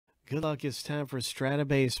Good luck. It's time for Strata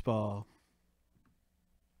Baseball.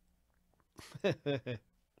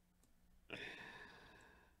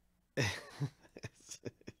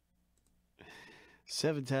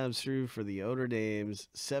 7 times through for the owner names,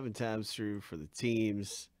 7 times through for the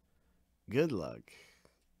teams. Good luck.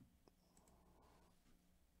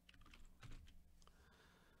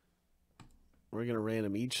 We're going to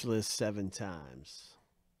random each list 7 times.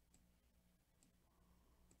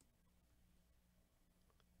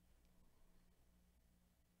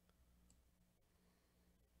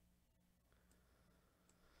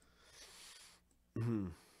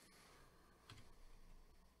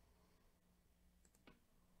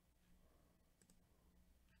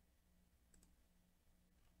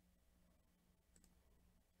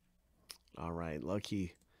 All right,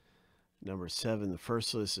 lucky number 7. The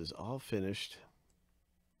first list is all finished.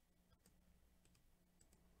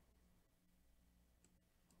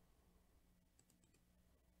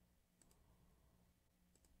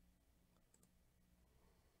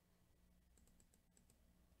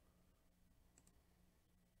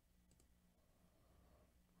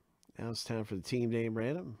 Now it's time for the team name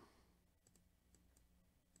random.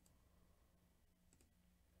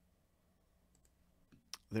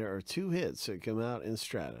 There are 2 hits that come out in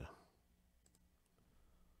Strata.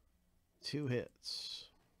 2 hits.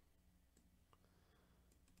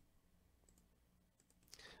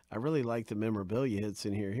 I really like the memorabilia hits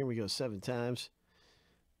in here. Here we go, 7 times.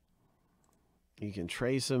 You can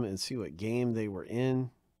trace them and see what game they were in.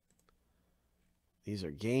 These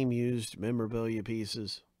are game-used memorabilia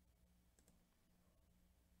pieces.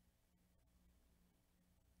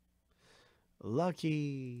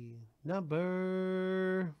 Lucky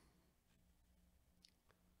number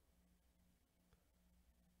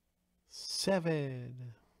 7.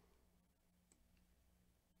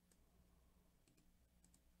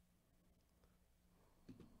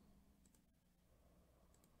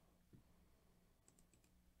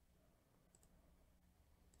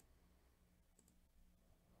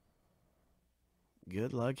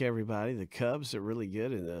 Good luck, everybody. The Cubs are really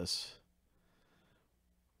good in this.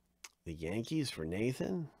 The Yankees for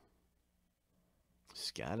Nathan.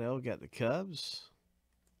 Scott L got the Cubs.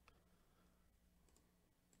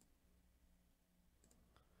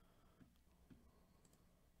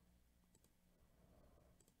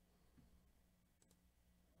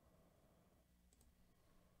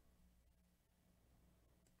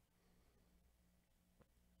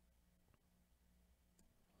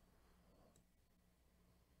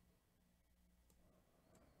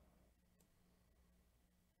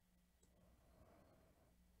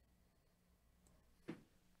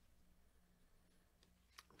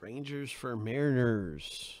 Rangers for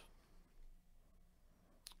Mariners.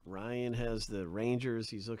 Ryan has the Rangers.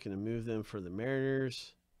 He's looking to move them for the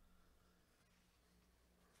Mariners.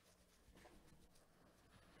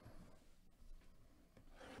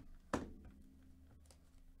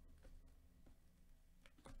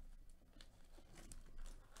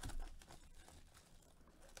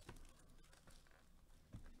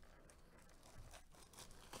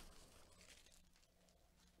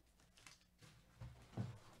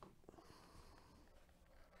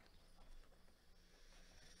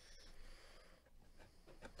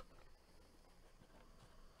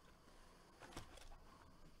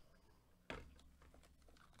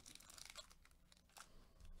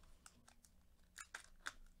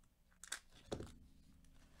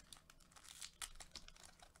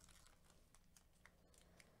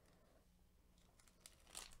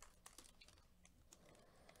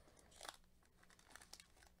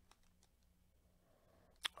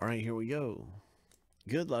 All right, here we go.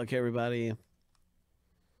 Good luck, everybody.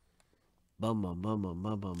 Bum, bum, bum, bum,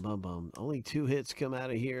 bum, bum, bum, bum. Only 2 hits come out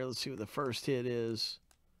of here. Let's see what the first hit is.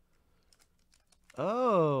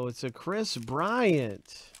 Oh, it's a Chris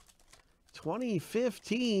Bryant.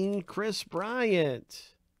 2015 Chris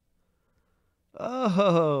Bryant.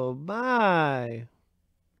 Oh, my.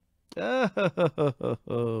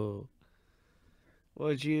 Oh.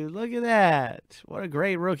 Would you look at that? What a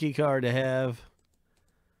great rookie card to have.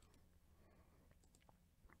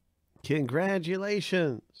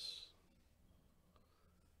 Congratulations.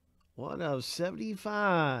 1 of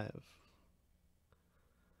 75.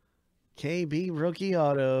 KB rookie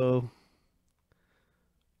auto.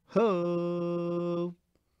 Ho.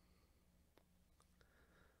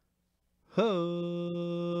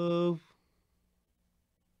 Ho.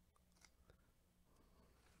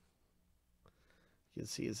 You can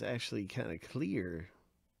see it's actually kind of clear.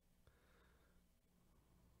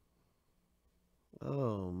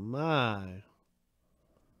 Oh, my.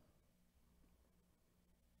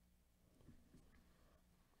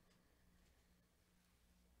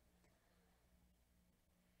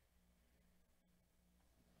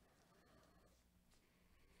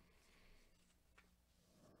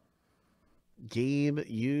 game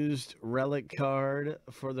used relic card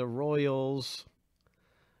for the Royals.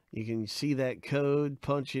 You can see that code,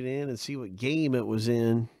 punch it in, and see what game it was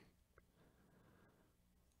in.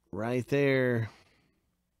 Right there.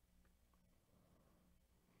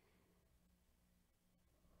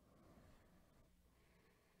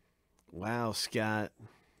 Wow, Scott.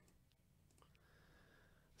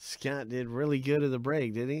 Scott did really good at the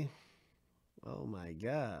break, did he? Oh my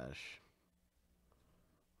gosh.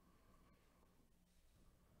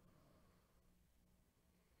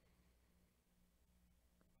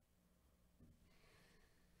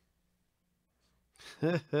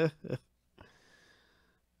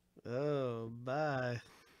 Oh, bye.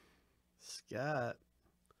 Scott.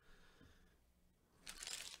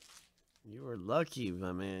 You were lucky,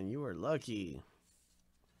 my man. You were lucky.